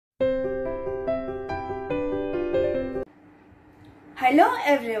Hello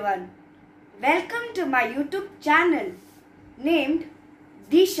everyone, welcome to my YouTube channel named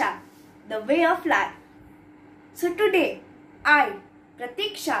Disha, the way of life. So today I,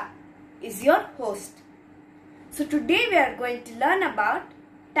 Pratiksha, is your host. So today we are going to learn about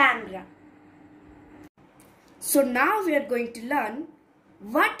Tangram. So now we are going to learn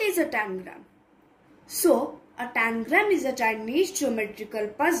what is a Tangram. So a Tangram is a Chinese geometrical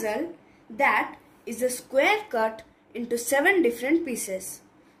puzzle that is a square cut into 7 different pieces.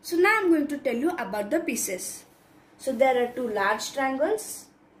 So now I am going to tell you about the pieces. So there are 2 large triangles,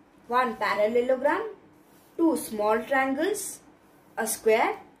 1 parallelogram, 2 small triangles, a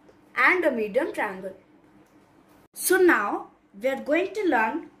square and a medium triangle. So now we are going to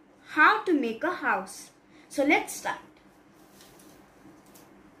learn how to make a house. So let's start.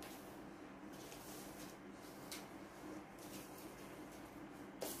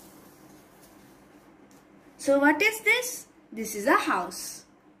 So what is this? This is a house.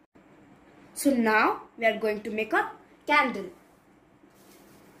 So now we are going to make a candle.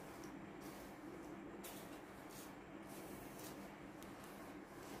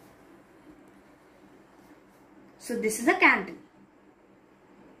 So this is a candle.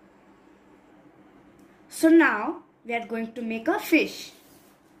 So now we are going to make a fish.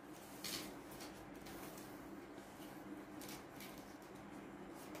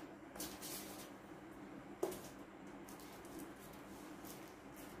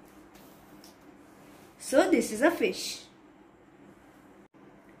 So this is a fish.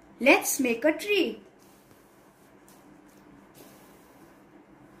 Let's make a tree.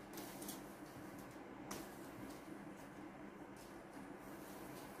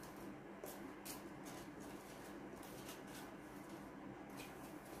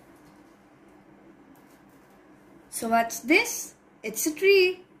 So what's this? It's a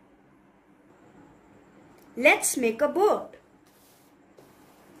tree. Let's make a boat.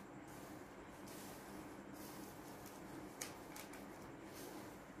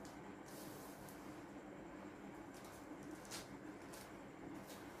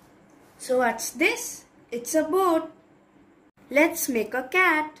 So what's this? It's a boat. Let's make a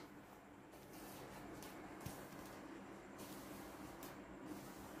cat.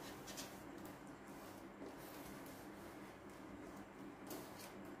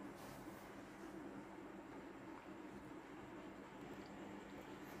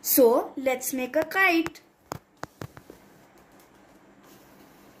 So let's make a kite.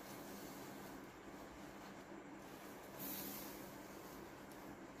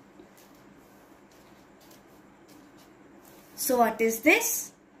 So what is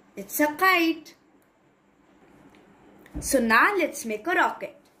this? It's a kite. So now let's make a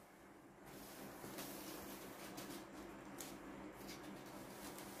rocket.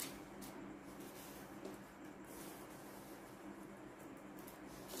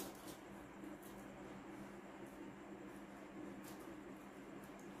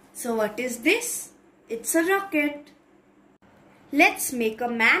 So what is this? It's a rocket. Let's make a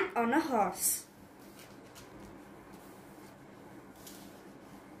man on a horse.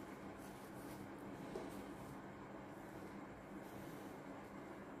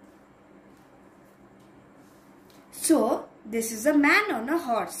 So this is a man on a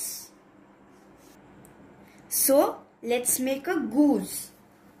horse. So let's make a goose.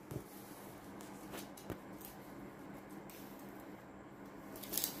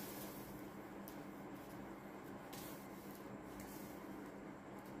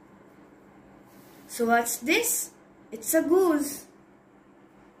 So what's this? It's a goose.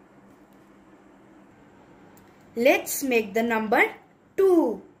 Let's make the number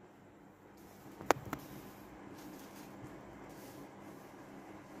 2.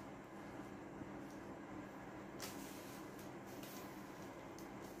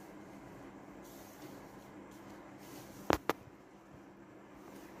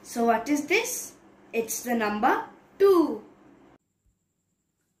 So what is this? It's the number 2.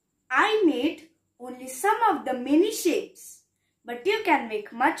 I made only some of the many shapes, but you can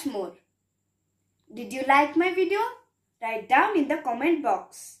make much more. Did you like my video? Write down in the comment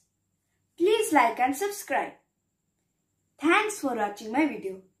box. Please like and subscribe. Thanks for watching my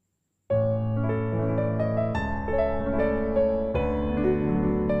video.